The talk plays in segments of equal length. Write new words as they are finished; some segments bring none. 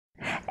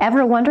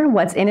Ever wonder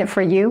what's in it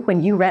for you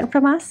when you rent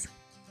from us?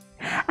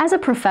 As a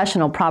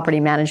professional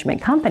property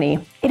management company,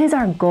 it is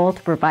our goal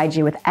to provide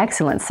you with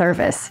excellent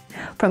service,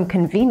 from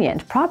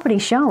convenient property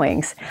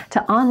showings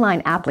to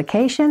online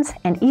applications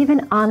and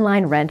even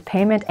online rent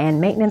payment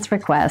and maintenance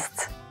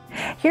requests.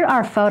 Here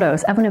are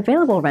photos of an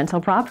available rental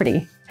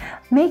property.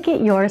 Make it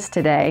yours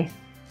today.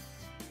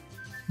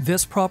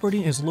 This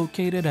property is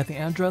located at the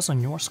address on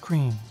your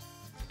screen.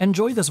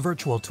 Enjoy this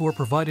virtual tour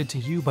provided to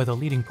you by the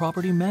leading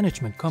property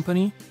management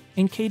company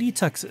in Katy,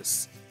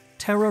 Texas,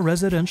 Terra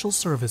Residential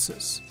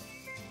Services.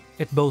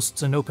 It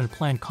boasts an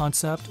open-plan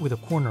concept with a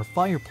corner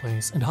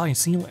fireplace and high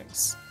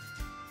ceilings.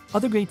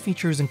 Other great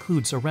features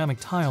include ceramic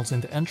tiles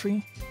in the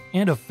entry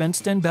and a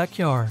fenced-in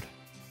backyard.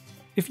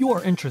 If you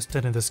are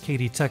interested in this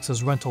Katy,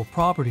 Texas rental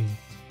property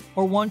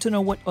or want to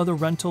know what other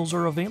rentals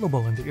are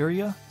available in the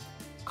area,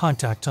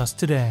 contact us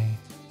today.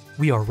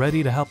 We are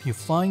ready to help you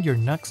find your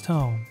next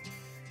home.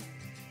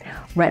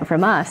 Rent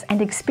from us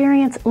and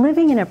experience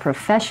living in a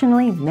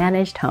professionally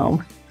managed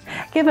home.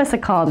 Give us a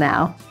call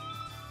now.